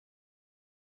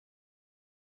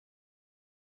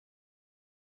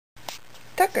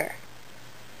Tucker.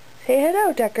 Say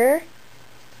hello, Tucker.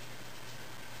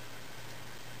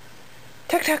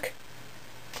 Tuck, Tuck.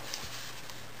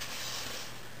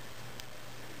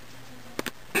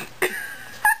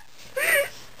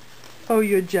 Oh,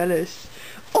 you're jealous.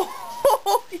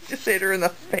 Oh, you just hit her in the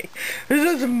face.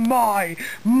 This is my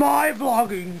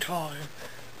vlogging time.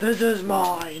 This is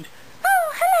mine.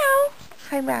 Oh, hello.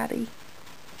 Hi, Maddie.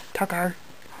 Tucker.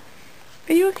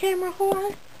 Are you a camera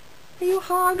whore? Are you a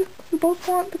hog? You both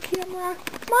want the camera?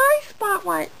 My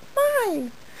spotlight.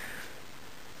 Mine.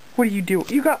 What do you do?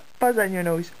 You got buzz on your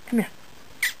nose. Come here.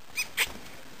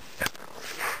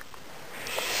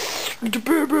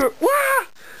 Wah!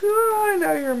 Oh,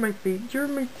 now you're in my face. You're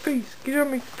in my face. Get out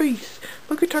of my face.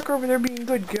 Look at Tucker over there being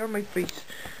good. Get out of my face.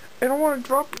 I don't want to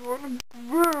drop you on the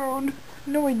ground.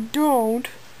 No, I don't.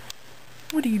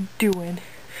 What are you doing?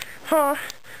 Huh?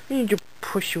 I need to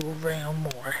push you around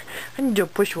more. I need to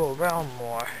push you around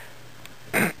more.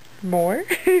 More?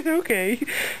 Okay.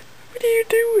 What are you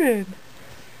doing?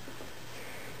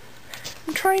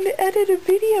 I'm trying to edit a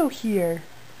video here.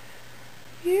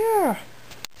 Yeah.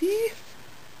 See?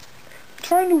 I'm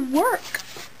trying to work.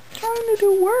 I'm trying to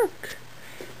do work.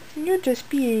 And you're just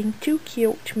being too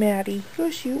cute, Maddie.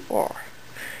 Yes, you are.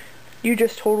 You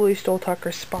just totally stole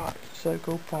Tucker's spot. It's like,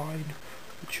 oh, fine.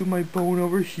 I'll chew my bone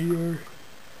over here.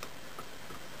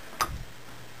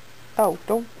 Oh,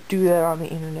 don't do that on the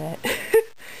internet.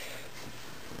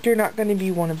 You're not going to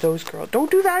be one of those girls. Don't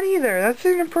do that either. That's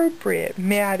inappropriate.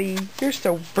 Maddie, you're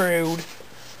so rude.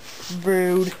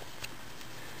 Rude.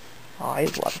 Oh, I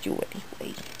love you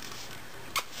anyway.